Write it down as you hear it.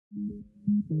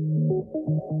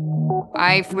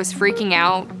I was freaking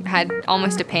out, had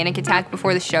almost a panic attack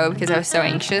before the show because I was so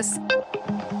anxious.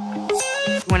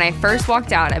 When I first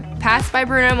walked out, I passed by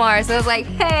Bruno Mars, and I was like,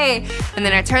 hey! And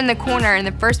then I turned the corner, and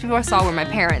the first people I saw were my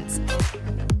parents.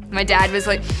 My dad was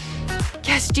like,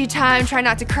 kissed you time, try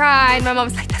not to cry. And my mom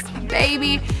was like, that's my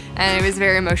baby. And it was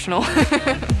very emotional.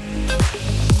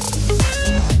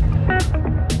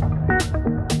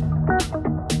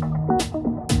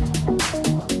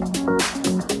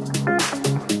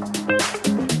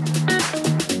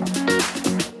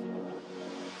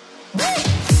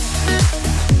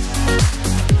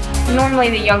 Normally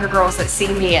the younger girls that see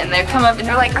me and they come up and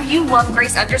they're like, are you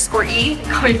LoveGrace_E? They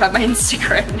call me by my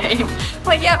Instagram name. I'm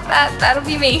like, yep, that'll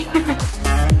be me.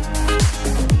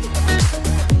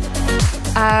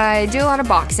 I do a lot of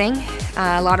boxing,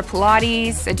 a lot of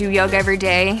Pilates. I do yoga every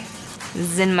day,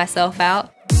 zen myself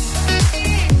out.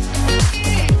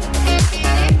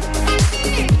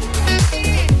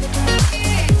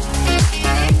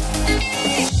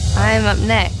 I'm up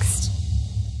next.